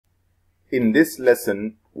In this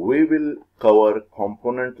lesson, we will cover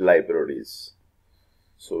component libraries.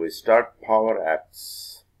 So we start Power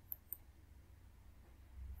Apps.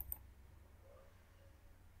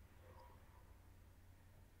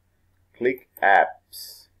 Click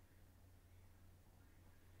Apps.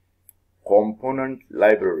 Component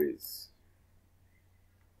libraries.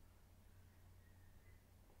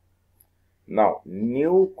 Now,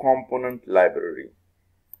 new component library.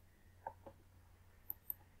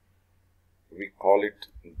 We call it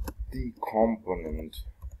the component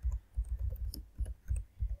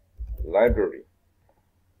library.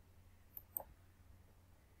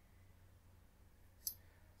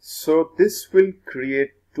 So this will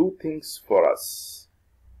create two things for us.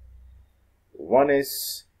 One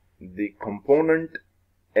is the component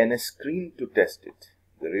and a screen to test it.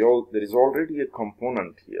 There is already a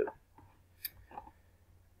component here.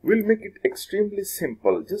 We'll make it extremely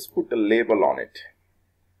simple. Just put a label on it.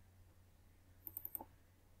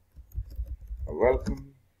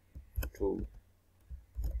 Welcome to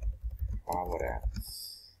Power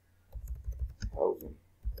Apps 1000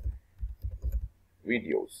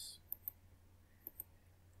 videos.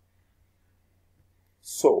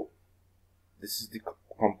 So this is the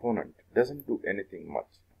component. Doesn't do anything much.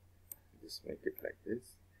 Just make it like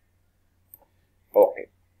this. Okay.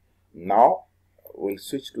 Now we'll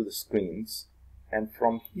switch to the screens, and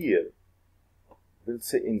from here we'll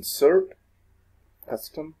say insert,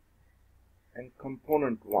 custom, and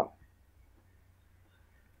component 1.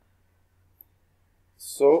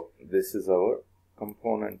 So this is our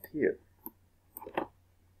component here.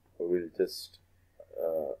 We'll just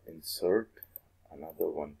insert another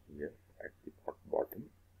one here at the bottom.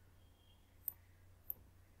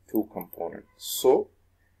 2 components. So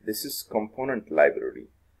this is component library.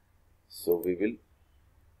 So we will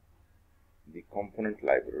the component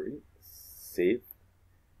library, save.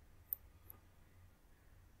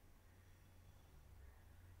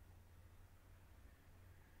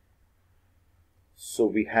 So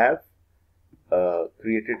we have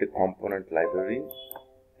created a component library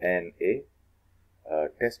and a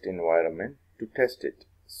test environment to test it.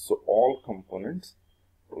 So all components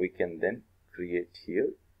we can then create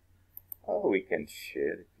here. We can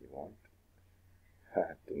share if you want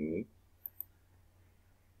to me.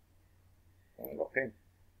 Okay.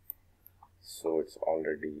 So it's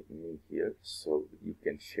already me here. So you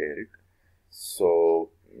can share it.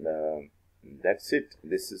 So that's it.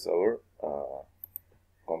 This is our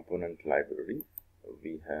component library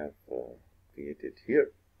we have created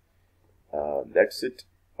here. That's it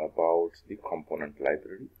about the component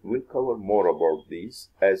library. We'll cover more about these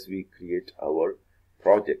as we create our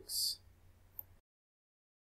projects.